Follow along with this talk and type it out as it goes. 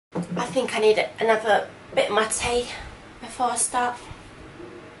I think I need another bit of my tea before I start.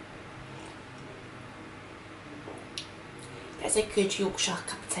 That's a good Yorkshire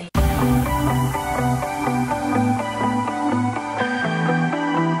cup of tea.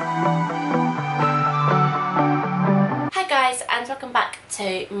 Hi guys, and welcome back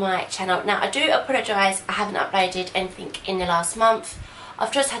to my channel. Now I do apologise, I haven't uploaded anything in the last month.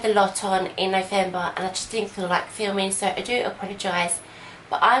 I've just had a lot on in November and I just didn't feel like filming, so I do apologise.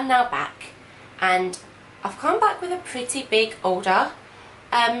 But I'm now back and I've come back with a pretty big order.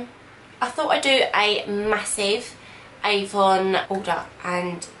 I thought I'd do a massive Avon order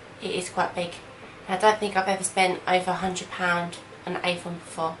and it is quite big. I don't think I've ever spent over £100 on Avon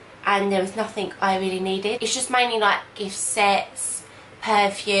before, and there was nothing I really needed. It's just mainly like gift sets,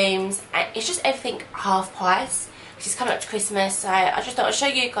 perfumes, and it's just everything half price. It's coming up to Christmas, so I just thought I'd show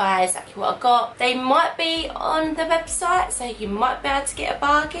you guys exactly what I got. They might be on the website, so you might be able to get a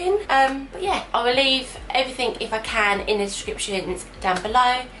bargain. But yeah, I will leave everything if I can in the descriptions down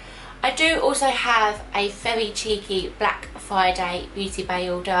below. I do also have a very cheeky Black Friday Beauty Bay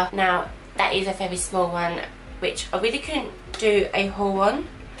order. Now that is a very small one, which I really couldn't do a haul on.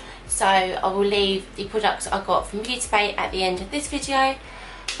 So I will leave the products I got from Beauty Bay at the end of this video.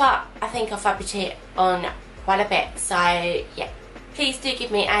 But I think I've fabricated it on quite a bit, so yeah, please do give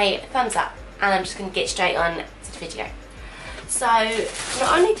me a thumbs up, and I'm just going to get straight on to the video. So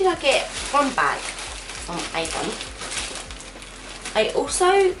not only did I get one bag from Avon, I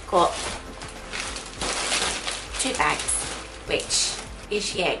also got 2 bags, which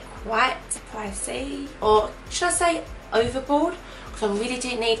is, yeah, quite pricey, or should I say overboard, because I really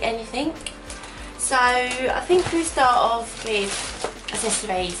didn't need anything. So I think we start off with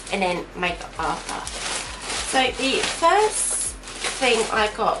accessories and then makeup after. So the first thing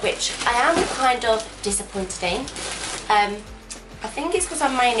I got, which I am kind of disappointed in, I think it's because I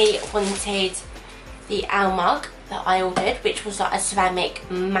mainly wanted the owl mug that I ordered, which was like a ceramic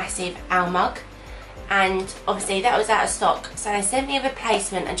massive owl mug, and obviously that was out of stock, so they sent me a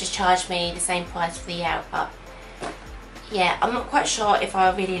replacement and just charged me the same price for the owl. But yeah, I'm not quite sure if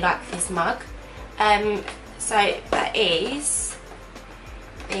I really like this mug. So that is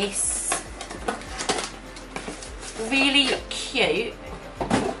this really cute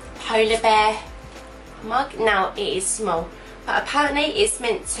polar bear mug. Now it is small, but apparently it's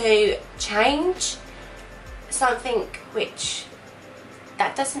meant to change something, which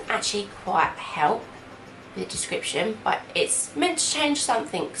that doesn't actually quite help with the description, but it's meant to change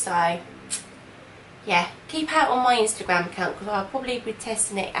something. So yeah, keep out on my Instagram account because I'll probably be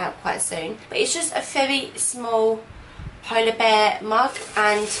testing it out quite soon. But it's just a very small polar bear mug,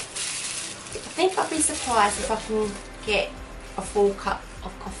 and I think I'd be surprised if I can get a full cup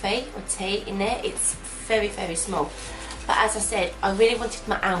of coffee or tea in there. It's very, very small. But as I said, I really wanted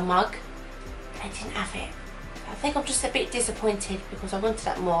my owl mug. I didn't have it. I think I'm just a bit disappointed because I wanted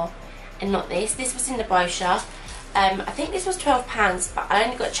that more and not this. This was in the brochure. I think this was £12, but I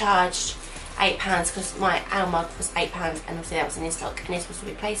only got charged £8 because my owl mug was £8, and obviously that was in stock and this was the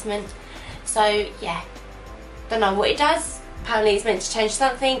replacement. So yeah, don't know what it does. Apparently it's meant to change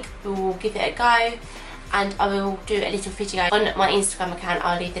something. We will give it a go, and I will do a little video on my Instagram account.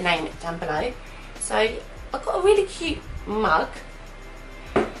 I'll leave the name down below. So I got a really cute mug,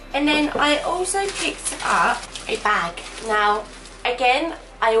 and then I also picked up a bag. Now again,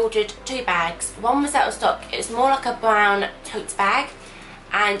 I ordered 2 bags. One was out of stock. It was more like a brown tote bag,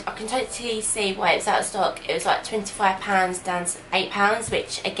 and I can totally see why it was out of stock. It was like £25 down to £8,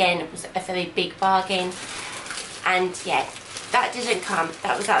 which again was a very big bargain. And yeah, that didn't come,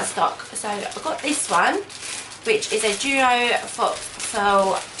 that was out of stock. So I got this one, which is a Juno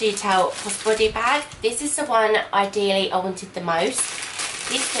Foxfell Detail Crossbody bag. This is the one ideally I wanted the most.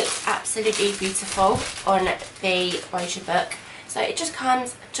 This looks absolutely beautiful on the brochure book. So it just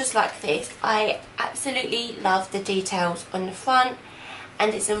comes just like this. I absolutely love the details on the front,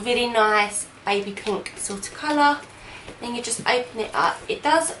 and it's a really nice baby pink sort of colour. Then you just open it up. It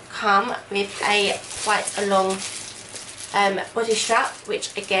does come with quite a long body strap,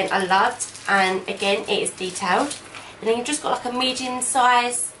 which again I loved, and again it is detailed. And then you've just got like a medium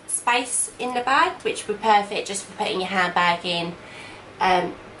size space in the bag, which would be perfect just for putting your handbag in,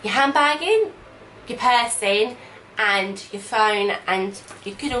 your purse in, and your phone. And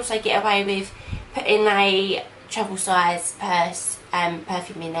you could also get away with putting a travel size purse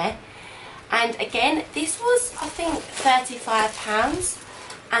perfume in there. And again, this was I think £35,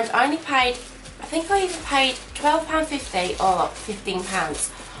 and I only paid, I think I even paid £12.50 or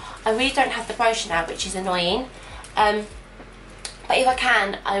 £15. I really don't have the brochure now, which is annoying. But if I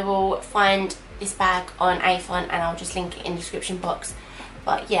can, I will find this bag on Avon and I'll just link it in the description box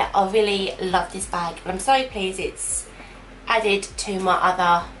But yeah, I really love this bag, and I'm so pleased it's added to my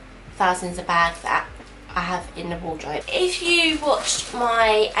other thousands of bags that I have in the wardrobe. If you watched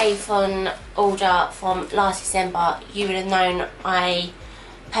my Avon order from last December, you would have known I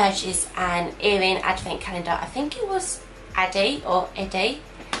purchased an earring advent calendar. I think it was Eddie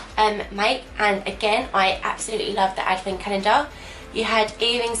make, and again I absolutely love the advent calendar. You had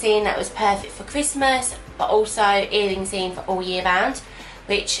earrings in that was perfect for Christmas, but also earrings in for all year round,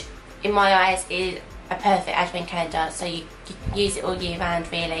 which in my eyes is a perfect advent calendar, so you can use it all year round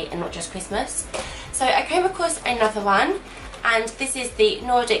really, and not just Christmas. So I came across another one, and this is the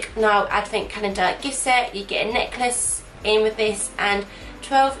Nordic Now Advent Calendar gift set. You get a necklace in with this, and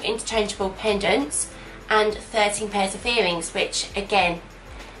 12 interchangeable pendants, and 13 pairs of earrings, which again,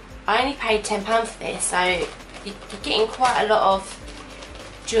 I only paid £10 for this, so you're getting quite a lot of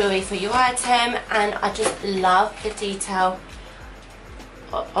jewellery for your item, and I just love the detail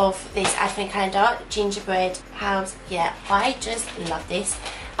of this advent calendar. Gingerbread house, yeah, I just love this.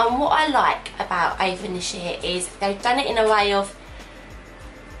 And what I like about Avon this year is they've done it in a way of,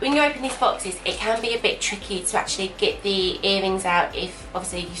 when you open these boxes, it can be a bit tricky to actually get the earrings out. If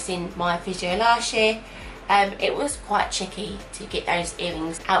obviously you've seen my video last year, it was quite tricky to get those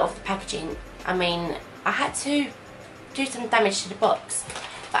earrings out of the packaging. I mean, I had to do some damage to the box.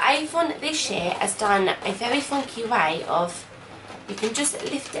 But Avon this year has done a very funky way of, you can just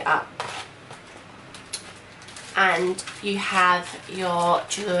lift it up and you have your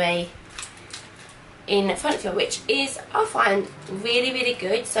jewellery in front of you, which is, I find, really, really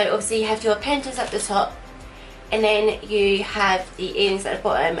good. So obviously you have your pendants at the top, and then you have the earrings at the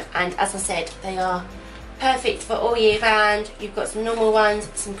bottom, and as I said, they are perfect for all year round. You've got some normal ones,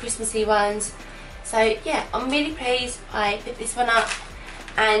 some Christmassy ones. So yeah, I'm really pleased I picked this one up.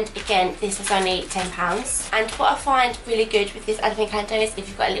 And again, this was only £10. And what I find really good with this advent calendar is if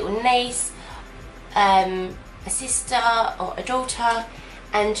you've got a little niece, a sister or a daughter,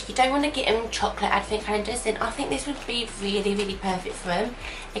 and you don't want to get them chocolate advent calendars, then I think this would be really, really perfect for them.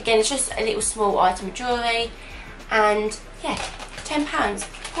 Again, it's just a little small item of jewellery, and yeah, £10,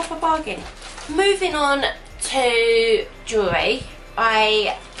 proper bargain. Moving on to jewellery,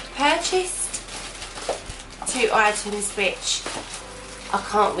 I purchased 2 items which I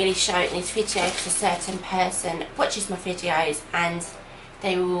can't really show in this video because a certain person watches my videos and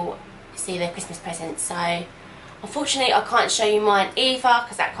they will see their Christmas presents. So unfortunately I can't show you mine either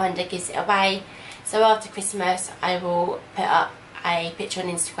because that kind of gives it away. So after Christmas I will put up a picture on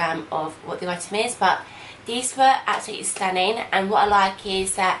Instagram of what the item is. But these were absolutely stunning, and what I like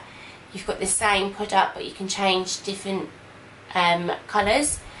is that you've got the same product but you can change different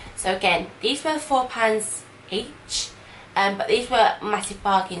colours. So again, these were £4 each. But these were massive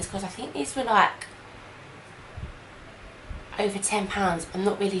bargains because I think these were like over £10, I'm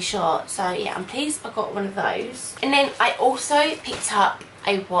not really sure. So yeah, I'm pleased I got one of those. And then I also picked up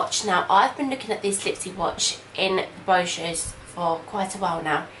a watch. Now I've been looking at this Lipsy Watch in the brochures for quite a while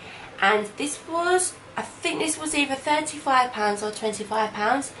now, and this was, I think this was either £35 or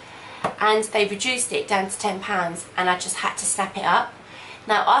 £25, and they reduced it down to £10, and I just had to snap it up.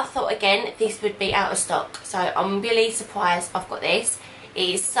 Now I thought again this would be out of stock, so I'm really surprised I've got this. It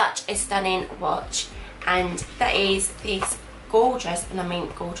is such a stunning watch, and that is this gorgeous, and I mean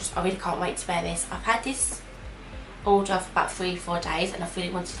gorgeous, I really can't wait to wear this. I've had this order for about 3-4 days and I've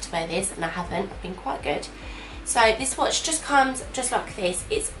really wanted to wear this and I haven't. I've been quite good. So this watch just comes just like this.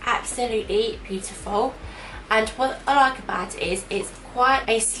 It's absolutely beautiful, and what I like about it is it's quite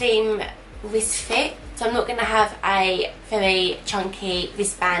a slim wrist fit. So I'm not going to have a very chunky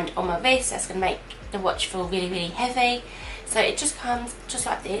wristband on my wrist. That's going to make the watch feel really, really heavy. So it just comes just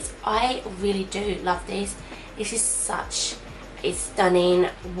like this. I really do love this. This is such a stunning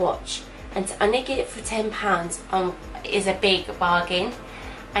watch, and to only get it for £10 is a big bargain.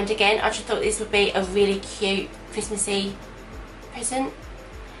 And again, I just thought this would be a really cute Christmassy present.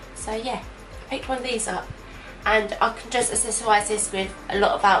 So yeah, I picked one of these up, and I can just accessorise this with a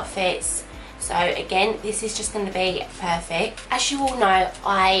lot of outfits. So again, this is just going to be perfect. As you all know,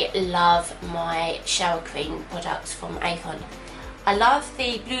 I love my shower cream products from Avon. I love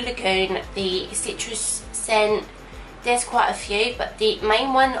the Blue Lagoon, the citrus scent. There's quite a few, but the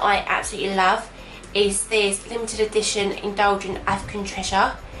main one I absolutely love is this limited edition Indulgent African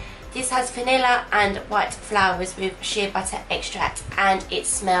Treasure. This has vanilla and white flowers with shea butter extract, and it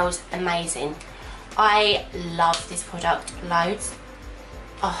smells amazing. I love this product loads.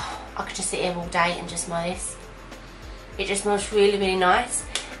 Oh, I could just sit here all day and just smell this. It just smells really, really nice.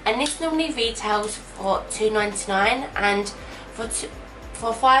 And this normally retails for £2.99, and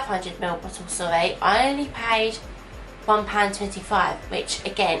for 500ml bottle, sorry, I only paid £1.25, which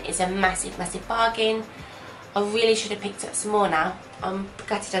again is a massive bargain. I really should have picked up some more now. I'm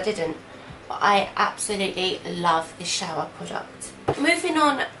gutted I didn't, but I absolutely love this shower product. Moving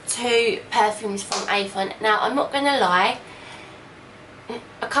on to perfumes from Avon. Now I'm not going to lie,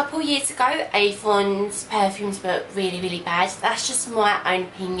 a couple of years ago Avon's perfumes were really bad. That's just my own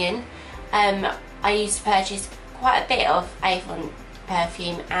opinion. I used to purchase quite a bit of Avon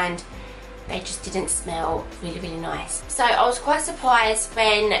perfume and they just didn't smell really nice. So I was quite surprised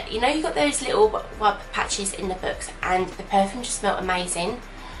when, you know, you got those little rub patches in the books and the perfume just smelled amazing.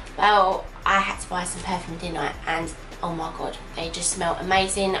 Well, I had to buy some perfume, didn't I? And oh my god, they just smell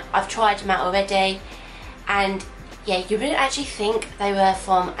amazing. I've tried them out already and yeah, you wouldn't actually think they were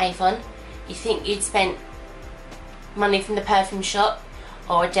from Avon. You think you'd spent money from the perfume shop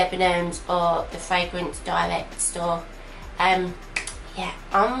or Debenhams or the Fragrance Direct store. Yeah,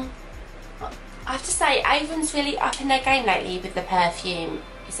 I have to say Avon's really up in their game lately with the perfume,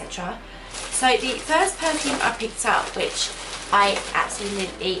 etc. So the first perfume I picked up, which I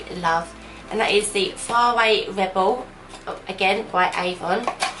absolutely love, and that is the Faraway Rebel, again by Avon.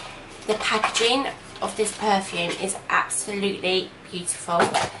 The packaging of this perfume is absolutely beautiful.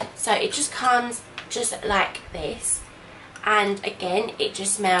 So it just comes just like this, and again it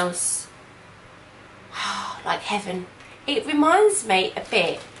just smells like heaven. It reminds me a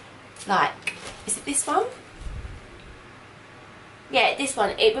bit like, is it this one? Yeah, this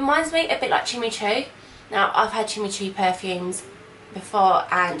one. It reminds me a bit like Jimmy Choo. Now I've had Jimmy Choo perfumes before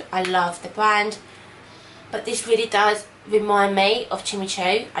and I love the brand, but this really does remind me of Jimmy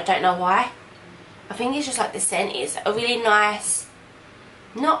Choo. I don't know why. I think it's just like the scent. It's a really nice,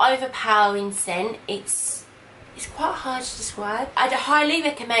 not overpowering scent. It's quite hard to describe. I'd highly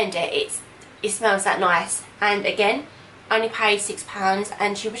recommend it. It smells that nice, and again I only paid £6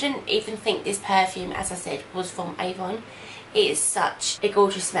 and you wouldn't even think this perfume, as I said, was from Avon. It is such a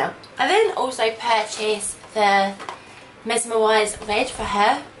gorgeous smell. I then also purchased the Mesmerize Red for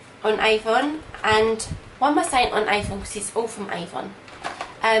her on Avon, and why am I saying on Avon, because it's all from Avon.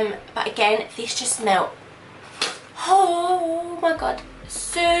 But again, this just smelled, oh my god,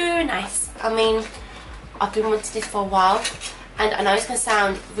 so nice. I mean, I've been wanting this for a while, and I know it's going to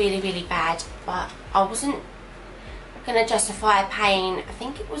sound really bad, but I wasn't going to justify paying, I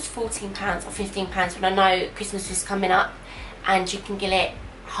think it was £14 or £15 when I know Christmas was coming up and you can get it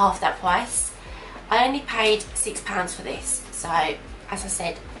half that price. I only paid £6 for this. So as I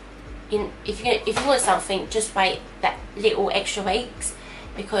said, if you want something, just wait that little extra weeks,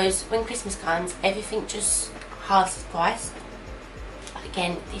 because when Christmas comes everything just halves the price. But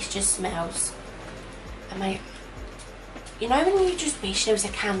again, this just smells amazing. You know when you just wish there was a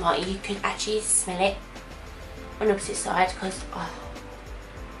camera and you could actually smell it on the opposite side, because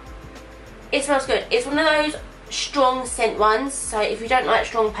it smells good. It's one of those strong scent ones, so if you don't like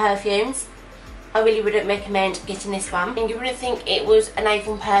strong perfumes, I really wouldn't recommend getting this one. And you wouldn't think it was an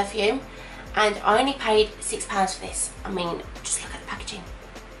Avon perfume, and I only paid £6 for this. I mean, just look at the packaging.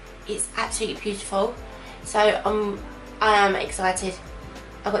 It's absolutely beautiful. So I am excited.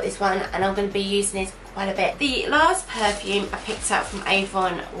 I got this one and I'm going to be using this quite a bit. The last perfume I picked up from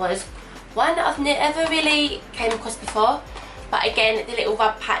Avon was one I've never really came across before, but again the little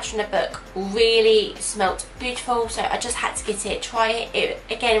rub patch from the book really smelt beautiful, so I just had to get it, try it. It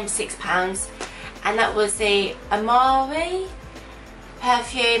again was £6, and that was the Imari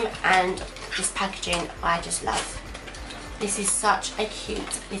perfume, and this packaging I just love. This is such a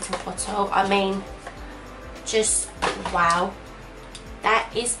cute little bottle. I mean, just wow,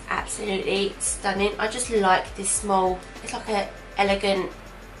 that is absolutely stunning. I just like this small, it's like an elegant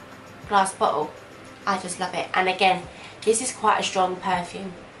glass bottle. I just love it. And again, this is quite a strong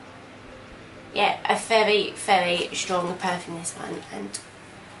perfume. Yeah, a very strong perfume, this one. And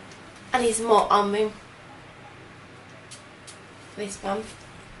I need some more arm room for this one.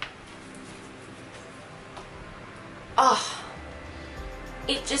 Oh,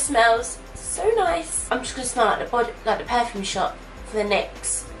 it just smells so nice. I'm just going to smell like the perfume shop for the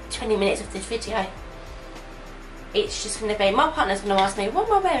next 20 minutes of this video. It's just going to be, my partner's going to ask me what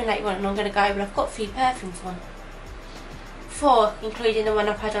am I wearing later on, and I'm going to go, well, I've got a few perfumes on. 4, including the one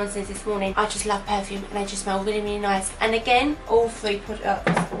I've had on since this morning. I just love perfume and they just smell really nice. And again, all 3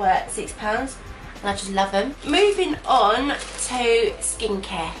 products were £6 and I just love them. Moving on to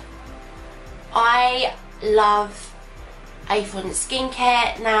skincare. I love Avon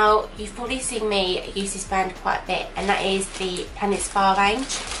skincare. Now, you've probably seen me use this brand quite a bit, and that is the Planet Spa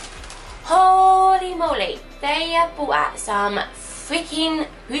range. Holy moly, they have brought out some freaking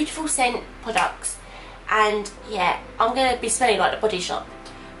beautiful scent products, and yeah, I'm going to be smelling like the Body Shop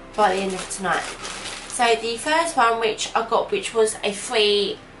by the end of tonight. So the first one which I got, which was a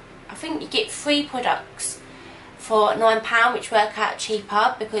free, I think you get 3 products for £9, which work out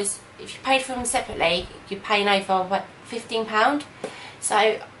cheaper, because if you paid for them separately you're paying over what, £15. So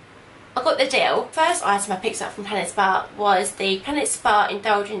I got the deal. First item I picked up from Planet Spa was the Planet Spa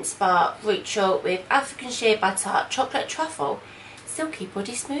Indulgent Spa Ritual with African shea butter, chocolate truffle, silky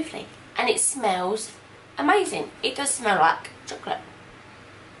body smoothly, and it smells amazing. It does smell like chocolate.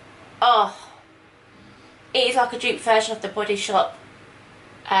 Oh, it is like a dupe version of the Body Shop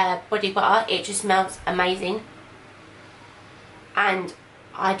body butter. It just smells amazing, and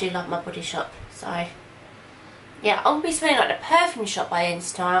I do love my Body Shop, so yeah, I'll be smelling like the perfume shop by the end of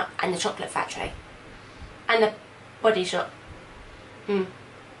tonight, and the chocolate factory, and the Body Shop.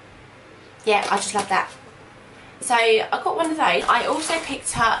 Yeah, I just love that. So I got one of those. I also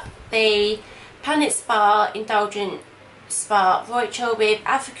picked up the Planet Spa Indulgent Spa Ritual with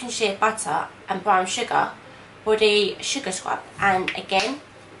African shea butter and brown sugar body sugar scrub, and again,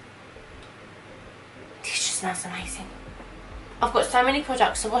 this just smells amazing. I've got so many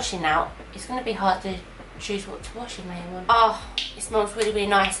products to wash in now, it's going to be hard to choose what to wash in later on. Oh, it smells really, really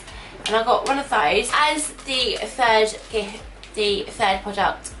nice. And I got one of those as the third gift, the third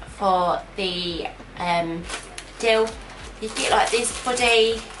product for the deal. You get like this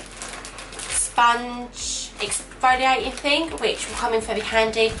body sponge exfoliating thing, which will come in very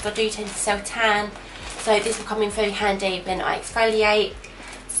handy because I do tend to sell tan, so this will come in very handy when I exfoliate.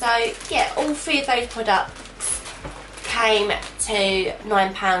 So yeah, all 3 of those products came to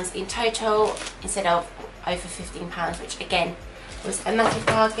 £9 in total instead of over £15, which again was a massive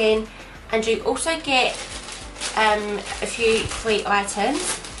bargain. And you also get a few free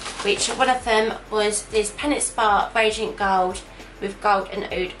items, which one of them was this Planet Spa Radiant Gold with gold and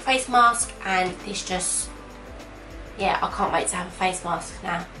oud face mask, and this just, yeah, I can't wait to have a face mask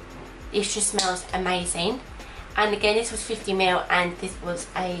now. This just smells amazing. And again, this was 50ml, and this was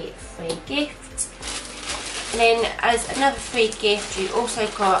a free gift. And then as another free gift, you also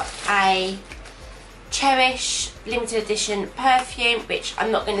got a Cherish limited edition perfume, which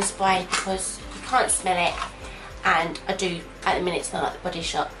I'm not going to spray because you can't smell it, and I do at the minute smell like the Body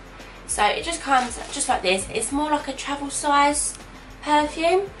Shop. So it just comes just like this. It's more like a travel size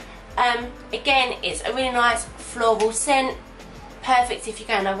perfume. Again, it's a really nice floral scent, perfect if you're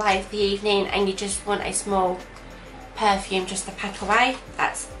going away for the evening and you just want a small perfume just to pack away.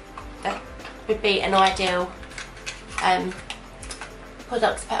 That would be an ideal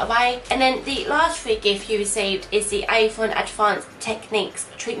product to put away. And then the last free gift you received is the Avon Advanced Techniques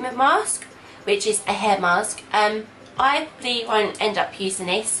Treatment Mask, which is a hair mask. I probably won't end up using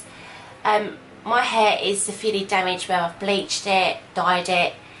this. My hair is severely damaged where I've bleached it, dyed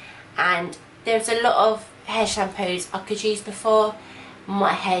it, and there's a lot of hair shampoos I could use before.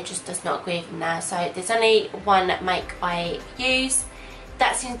 My hair just does not agree with them now, so there's only one make I use.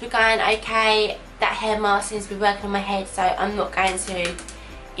 That seems to be going okay. That hair mask seems to be working on my head, so I'm not going to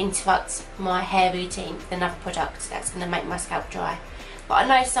interrupt my hair routine with another product that's going to make my scalp dry. But I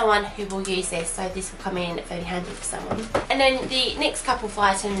know someone who will use this, so this will come in very handy for someone. And then the next couple of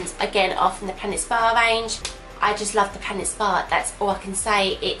items, again, are from the Planet Spa range. I just love the Planet Spa, that's all I can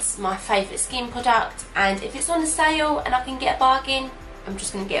say. It's my favourite skin product, and if it's on a sale and I can get a bargain, I'm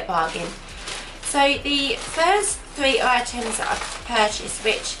just going to get a bargain. So the first 3 items that I've purchased,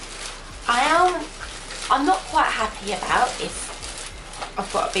 which I'm not quite happy about, if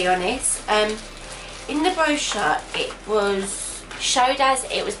I've got to be honest. In the brochure it was showed as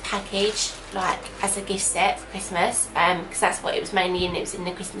it was packaged like as a gift set for Christmas, because that's what it was mainly in. It was in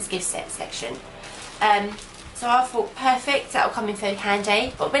the Christmas gift set section. So I thought, perfect, that'll come in very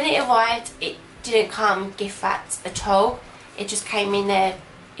handy. But when it arrived, it didn't come gift wrapped at all. It just came in their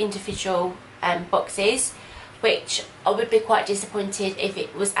individual boxes, which I would be quite disappointed if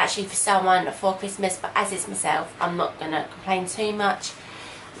it was actually for someone for Christmas, but as it's myself, I'm not going to complain too much.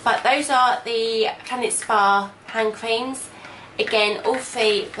 But those are the Planet Spa hand creams. Again, all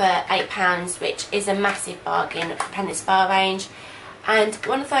 3 for £8, which is a massive bargain for the Planet Spa range. And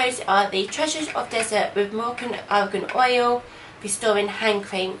one of those are the Treasures of Desert with Moroccan Argan Oil Restoring Hand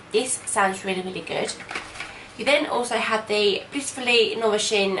Cream. This sounds really, really good. You then also have the Blissfully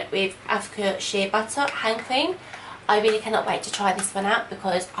Nourishing with Africa Shea Butter Hand Cream. I really cannot wait to try this one out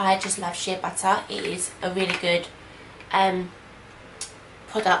because I just love shea butter. It is a really good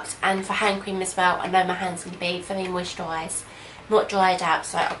product, and for hand cream as well, I know my hands can be very moisturised, not dried out,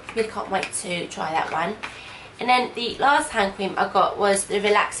 so I really can't wait to try that one. And then the last hand cream I got was the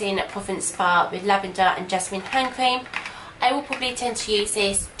Relaxing Provence Spa with Lavender and Jasmine Hand Cream. I will probably tend to use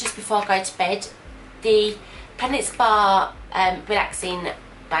this just before I go to bed. The Planet Spa Relaxing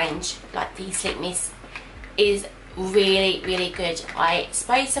range, like the Sleep Mist, is really, really good. I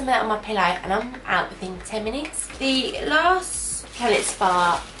sprayed some of that on my pillow and I'm out within 10 minutes. The last Planet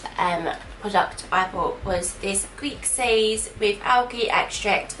Spa product I bought was this Greek Seas with algae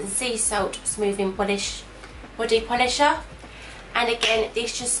extract and sea salt smoothing body polisher. And again,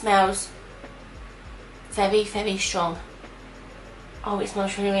 this just smells very, very strong. Oh, it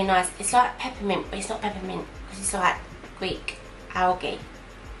smells really, really nice. It's like peppermint, but it's not peppermint because it's like Greek algae.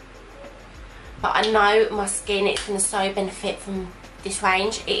 But I know my skin is going to so benefit from this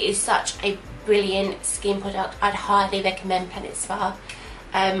range. It is such a brilliant skin product. I'd highly recommend Planet Spa.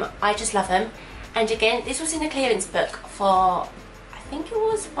 I just love them. And again, this was in the clearance book for, I think it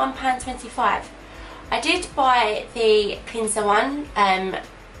was £1.25. I did buy the cleanser one,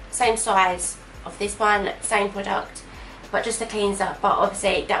 same size of this one, same product, but just the cleanser. But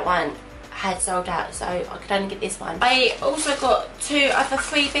obviously that one had sold out, so I could only get this one. I also got 2 other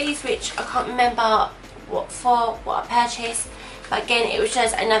freebies which I can't remember what I purchased, but again it was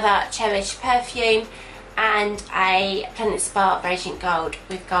just another Cherish perfume and a Planet Spa Radiant Gold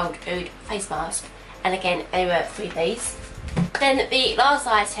with Gold Oud face mask, and again they were freebies. Then the last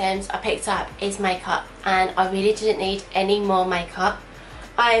items I picked up is makeup, and I really didn't need any more makeup.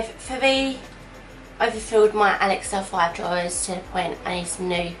 I've fully overfilled my Alexa 5 drawers to the point I need some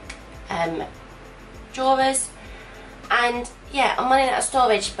new drawers, and yeah, I'm running out of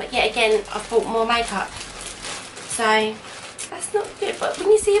storage, but yet again I've bought more makeup, so that's not good. But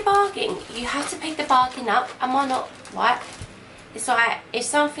when you see a bargain, you have to pick the bargain up. Am I not right? It's like if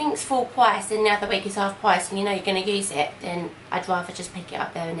something's full price and the other week is half price and you know you're going to use it, then I'd rather just pick it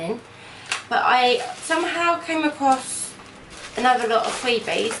up there and then. But I somehow came across another lot of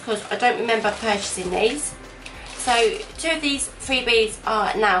freebies because I don't remember purchasing these. So 2 of these freebies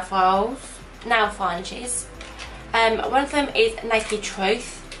are nail varnishes. One of them is Naked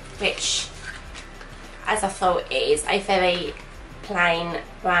Truth, which, as I thought, it is a very plain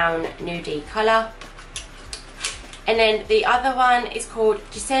brown nudie colour. And then the other one is called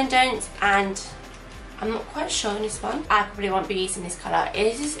Descendant, and I'm not quite sure on this one. I probably won't be using this colour.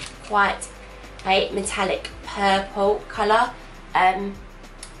 It is quite a metallic purple colour.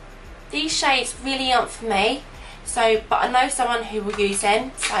 These shades really aren't for me. So, but I know someone who will use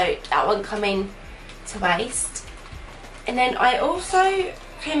them, so that won't come in to waste. And then I also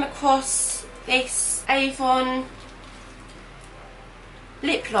came across this Avon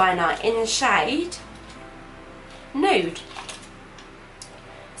lip liner in the shade Nude.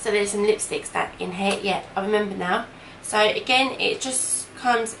 So there's some lipsticks that in here, yeah, I remember now. So again, it just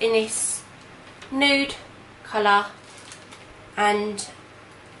comes in this nude colour, and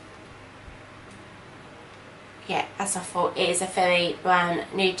yeah, as I thought, it is a very brown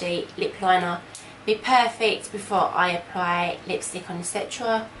nudie lip liner. Be perfect before I apply lipstick on,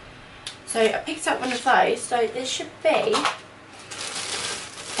 etc. So I picked up one of those. So there should be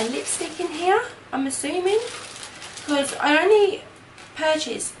a lipstick in here, I'm assuming, because I only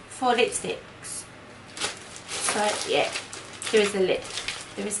purchased 4 lipsticks. So yeah, there is a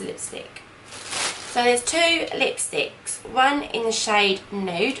lipstick. So there's 2 lipsticks. One in the shade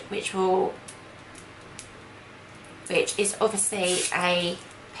Nude, which is obviously a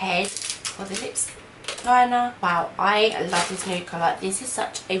paired for the lips liner. Wow, I love this nude colour. This is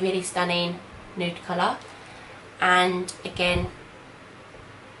such a really stunning nude colour, and again,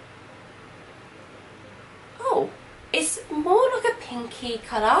 oh, it's more like a pinky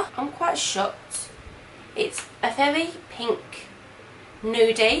colour. I'm quite shocked. It's a very pink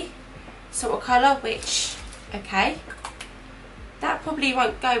nudie sort of colour, which, okay, that probably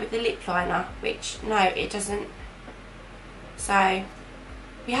won't go with the lip liner, which, no, it doesn't. So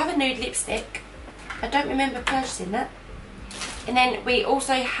we have a nude lipstick. I don't remember purchasing that. And then we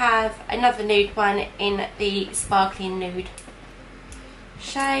also have another nude one in the sparkling nude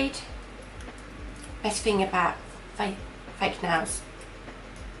shade. Best thing about fake nails,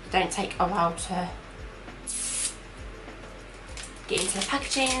 they don't take a while to get into the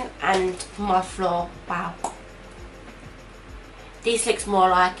packaging. And my floor, wow, this looks more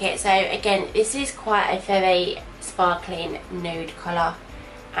like it. So again, this is quite a very sparkling nude colour,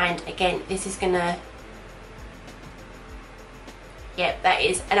 and again, this is gonna, yeah, that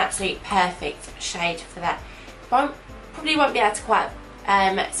is an absolute perfect shade for that. Probably won't be able to quite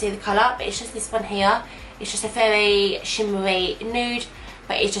see the colour, but it's just this one here. It's just a very shimmery nude,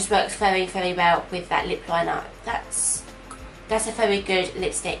 but it just works very, very well with that lip liner. That's a very good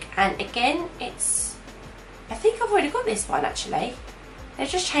lipstick. And again, it's, I think I've already got this one actually. They've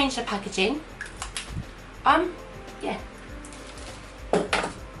just changed the packaging. Yeah,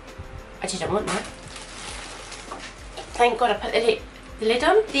 I didn't want that. Thank God I put the the lid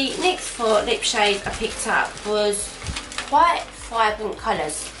on. The next 4 lip shades I picked up was quite vibrant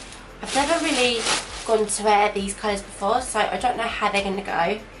colours. I've never really gone to wear these colours before, so I don't know how they're going to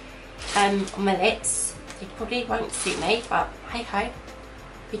go on my lips. They probably won't suit me, but hey ho,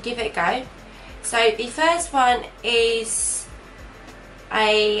 we give it a go. So the first one is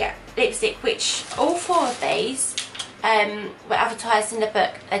a lipstick which all 4 of these were advertised in the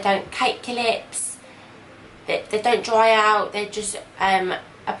book. They don't cake your lips, they don't dry out, they just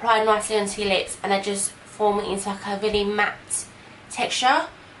apply nicely onto your lips, and they just form it into like a really matte texture,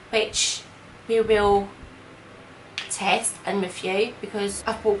 which we will test and review because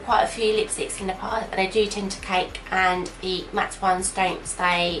I've bought quite a few lipsticks in the past and they do tend to cake, and the matte ones don't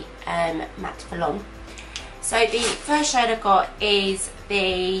stay matte for long. So the first shade I got is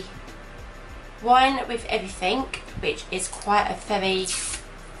the Wine with Everything, which is quite a very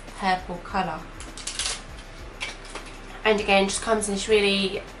purple colour, and again just comes in this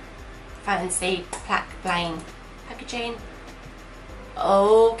really fancy black plain packaging.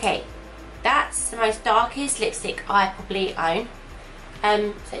 Okay, that's the most darkest lipstick I probably own.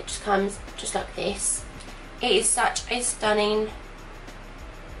 So it just comes just like this. It is such a stunning,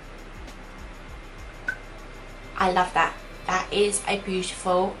 I love that. That is a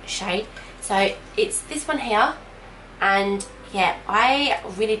beautiful shade. So it's this one here, and yeah, I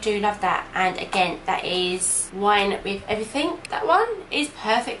really do love that. And again, that is Wine with Everything. That one is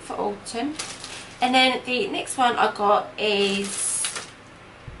perfect for autumn. And then the next one I got is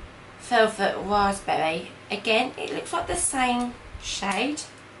Velvet Raspberry. Again, it looks like the same shade.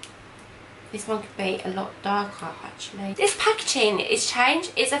 This one could be a lot darker actually. This packaging is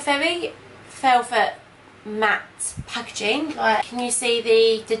changed. It's a very velvet matte packaging. Like, can you see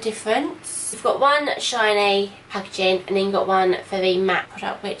the difference? You've got one shiny packaging and then you've got one very matte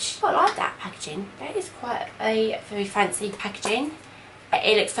product, which I like that packaging. That is quite a very fancy packaging.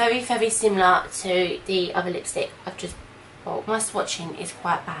 It looks very similar to the other lipstick I've just bought. My swatching is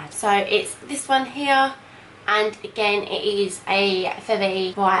quite bad. So it's this one here, and again it is a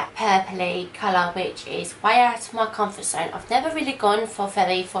very bright purpley colour, which is way out of my comfort zone. I've never really gone for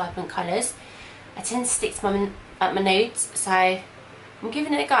very vibrant colours. I tend to stick to my nudes, so I'm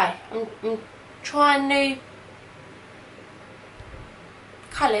giving it a go. I'm trying new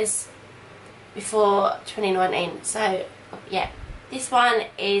colours before 2019. So yeah, this one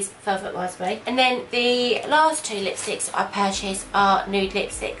is Velvet Raspberry. And then the last 2 lipsticks I purchased are nude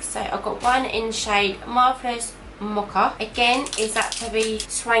lipsticks. So I've got one in shade Marvelous Mocha. Again, is that very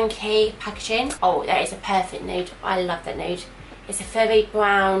swanky packaging. Oh, that is a perfect nude. I love that nude. It's a very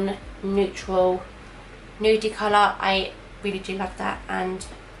brown, neutral, nudie colour. I really do love that. And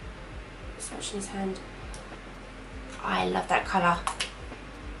swatch in his hand. I love that colour.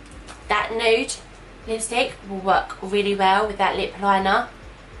 That nude lipstick will work really well with that lip liner.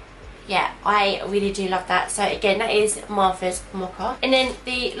 Yeah, I really do love that. So again, that is Marvelous Mocha. And then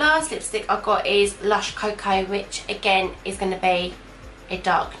the last lipstick I got is Lush Cocoa, which again is going to be a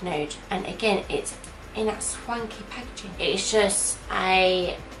dark nude. And again, it's in that swanky packaging. It's just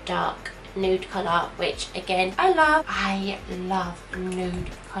a dark nude colour, which again I love. I love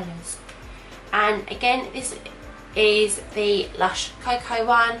nude colours. And again, this is the Lush Cocoa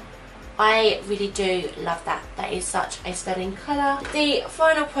one. I really do love that. That is such a stunning colour. The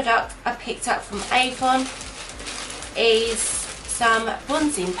final product I picked up from Avon is some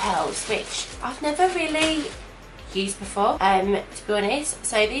bronzing pearls, which I've never really used before, to be honest.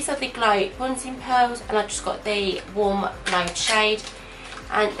 So these are the Glow bronzing pearls, and I've just got the warm glow shade,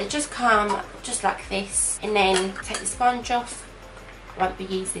 and they just come just like this. And then take the sponge off, I won't be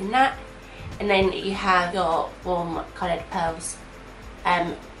using that. And then you have your warm coloured pearls,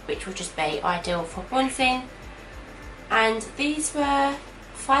 which will just be ideal for bronzing. And these were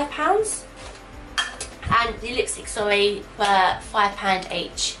 £5, and the lipsticks, sorry, were £5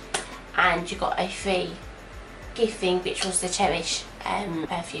 each, and you got a free gifting, which was the Cherish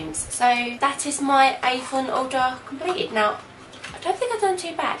perfumes. So that is my Avon order completed. Now, I don't think I've done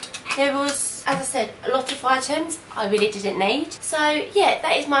too bad. There was, as I said, a lot of items I really didn't need. So yeah,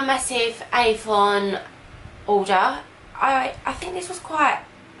 that is my massive Avon order. I think this was quite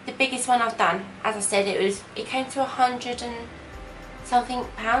the biggest one I've done. As I said, it came to £100 and something,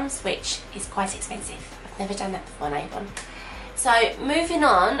 which is quite expensive. I've never done that before on Avon. So moving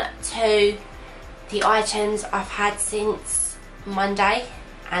on to the items I've had since Monday,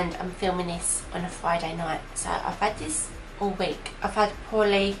 and I'm filming this on a Friday night. So I've had this all week. I've had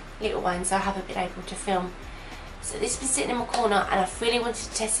poorly little ones, so I haven't been able to film. So this has been sitting in my corner, and I've really wanted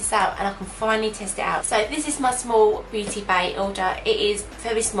to test this out, and I can finally test it out. So this is my small Beauty Bay order. It is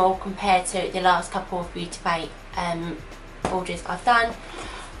very small compared to the last couple of Beauty Bay orders I've done.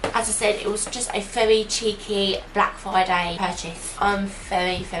 As I said, it was just a very cheeky Black Friday purchase. I'm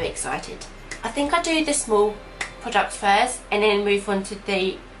very, very excited. I think I do the small products first and then move on to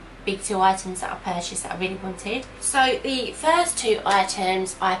the big 2 items that I purchased that I really wanted. So the first 2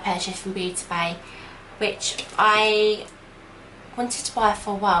 items I purchased from Beauty Bay, which I wanted to buy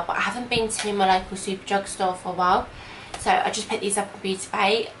for a while, but I haven't been to my local super drugstore for a while, so I just picked these up at Beauty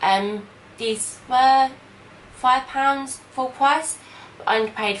Bay. These were £5 full price, but I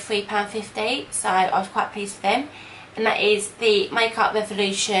only paid £3.50, so I was quite pleased with them. And that is the Makeup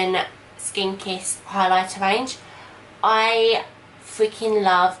Revolution Skin Kiss highlighter range. I freaking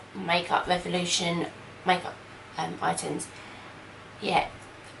love Makeup Revolution makeup items. Yeah,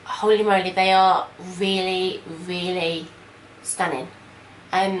 holy moly, they are really, really stunning.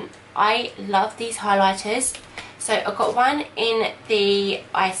 I love these highlighters. So I got one in the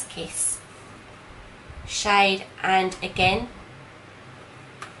Ice Kiss shade, and again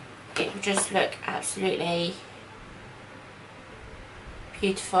it will just look absolutely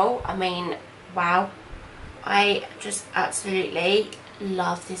beautiful. I mean, wow, I just absolutely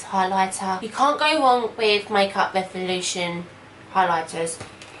love this highlighter. You can't go wrong with Makeup Revolution highlighters.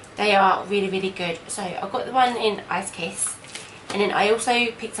 They are really, really good. So I got the one in Ice Kiss, and then I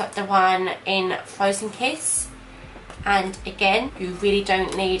also picked up the one in Frozen Kiss. And again, you really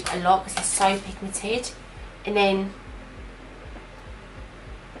don't need a lot because they're so pigmented. And then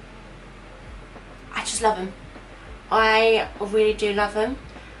I just love them. I really do love them.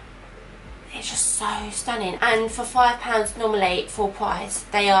 They're just so stunning. And for £5 normally full price,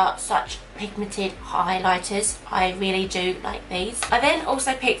 they are such pigmented highlighters. I really do like these. I then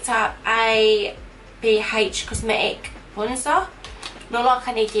also picked up a BH Cosmetic bronzer. Not like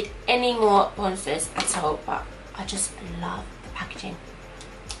I needed any more bronzers at all, but I just love the packaging.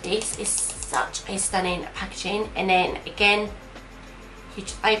 This is such a stunning packaging. And then again, you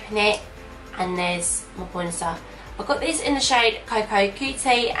just open it and there's my bronzer. I got this in the shade Cocoa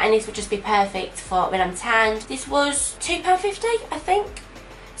Cutie, and this would just be perfect for when I'm tanned. This was £2.50 I think,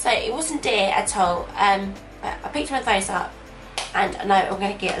 so it wasn't dear at all. But I picked one of those up, and I know I'm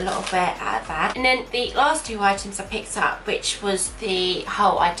going to get a lot of wear out of that. And then the last 2 items I picked up, which was the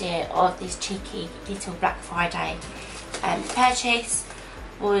whole idea of this cheeky little Black Friday purchase,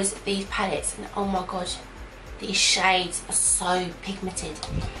 was these palettes. And oh my god, these shades are so pigmented.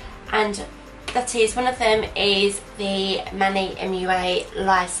 And that is, one of them is the Mani MUA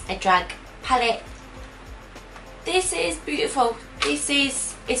Life's a Drag palette. This is beautiful.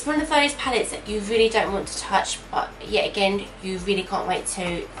 It's one of those palettes that you really don't want to touch, but yet again, you really can't wait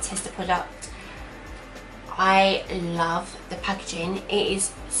to test the product. I love the packaging. It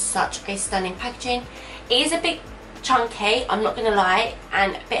is such a stunning packaging. It is a bit chunky, I'm not going to lie,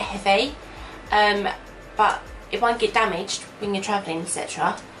 and a bit heavy, but it won't get damaged when you're travelling,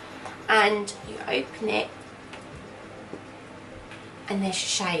 etc. And you open it and there's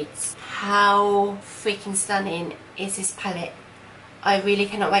shades. How freaking stunning is this palette? I really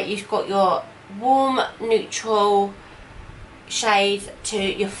cannot wait. You've got your warm neutral shades to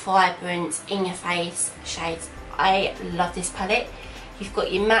your vibrant in your face shades. I love this palette. You've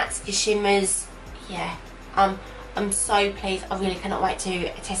got your mattes, your shimmers. Yeah, I'm so pleased. I really cannot wait to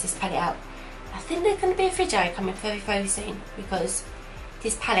test this palette out. I think there's going to be a video coming very, very soon, because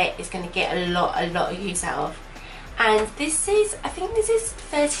this palette is going to get a lot of use out of. And this is, I think this is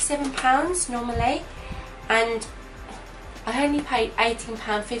 £37 normally, and I only paid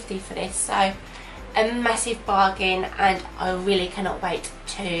 £18.50 for this, so a massive bargain, and I really cannot wait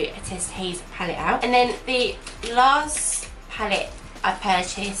to test his palette out. And then the last palette I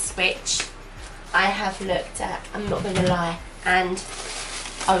purchased, which I have looked at, I'm not going to lie, and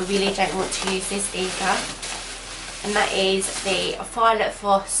I really don't want to use this either, and that is the Violet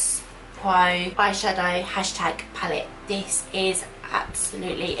Voss Pro Eyeshadow Hashtag Palette. This is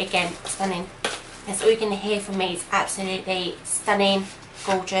absolutely, again, stunning. That's all you're going to hear from me. It's absolutely stunning,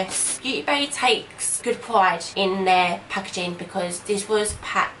 gorgeous. Beauty Bay takes good pride in their packaging, because this was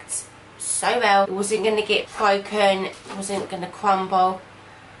packed so well. It wasn't going to get broken, it wasn't going to crumble.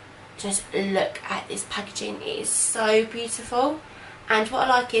 Just look at this packaging. It is so beautiful. And what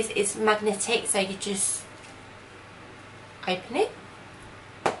I like is it's magnetic, so you just open it,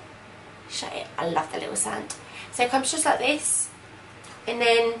 shut it. I love the little sound. So it comes just like this, and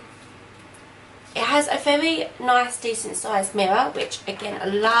then it has a very nice, decent sized mirror, which again I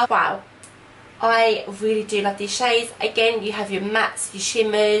love. Wow, I really do love these shades. Again, you have your mattes, your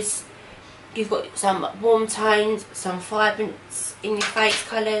shimmers, you've got some warm tones, some vibrance in your face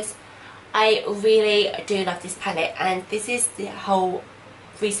colours. I really do love this palette, and this is the whole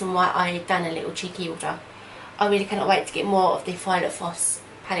reason why I done a little cheeky order. I really cannot wait to get more of the Violet Foss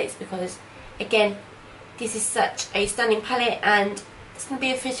palettes, because again, this is such a stunning palette, and there's going to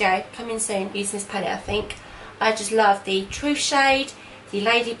be a video coming soon using this palette, I think. I just love the Truth shade, the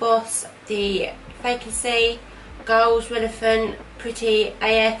Lady Boss, the Vacancy, Goals, Relevant, Pretty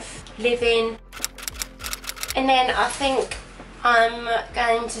AF, Living. And then I think I'm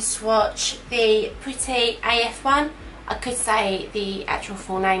going to swatch the Pretty AF one. I could say the actual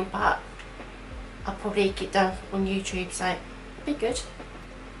full name, but I'll probably get done on YouTube, so it'll be good.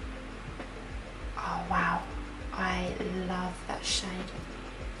 Oh wow, I love that shade.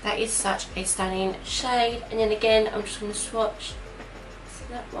 That is such a stunning shade. And then again, I'm just going to swatch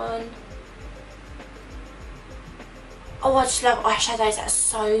that one. Oh, I just love eyeshadows that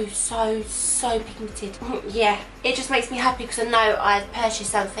are so pigmented. Yeah, it just makes me happy because I know I've purchased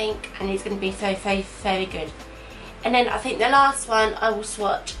something and it's going to be very good. And then I think the last one I will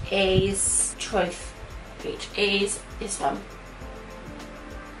swatch is Truth, which is this one.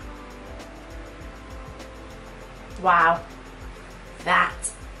 Wow, that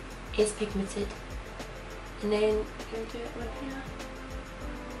is pigmented. And then I'm do it right here.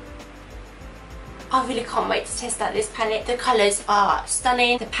 I really can't wait to test out this palette. The colours are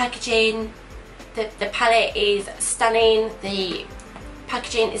stunning. The packaging, the palette is stunning. The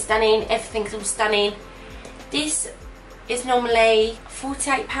packaging is stunning. Everything's all stunning. This is normally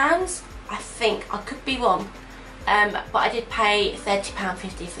 £48. I think, I could be wrong. But I did pay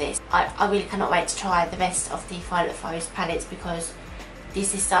 £30.50 for this. I really cannot wait to try the rest of the Violet Foss palettes, because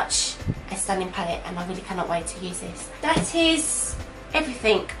this is such a stunning palette and I really cannot wait to use this. That is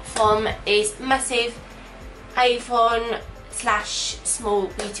everything from this massive Avon / small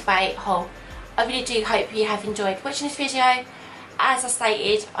beauty bay haul. I really do hope you have enjoyed watching this video. As I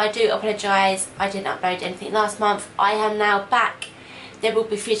stated, I do apologise, I didn't upload anything last month. I am now back. There will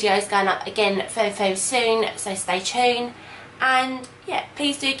be videos going up again very soon, so stay tuned. And yeah,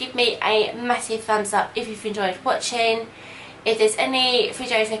 please do give me a massive thumbs up if you've enjoyed watching. If there's any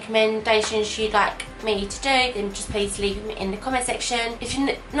video recommendations you'd like me to do, then just please leave them in the comment section. If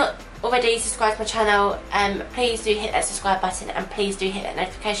you're not already subscribed to my channel, please do hit that subscribe button and please do hit that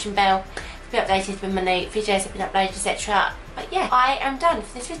notification bell to be updated when my new videos have been uploaded, etc. But yeah, I am done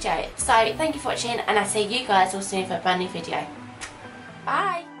for this video. So thank you for watching, and I'll see you guys all soon for a brand new video.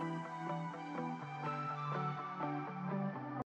 Bye!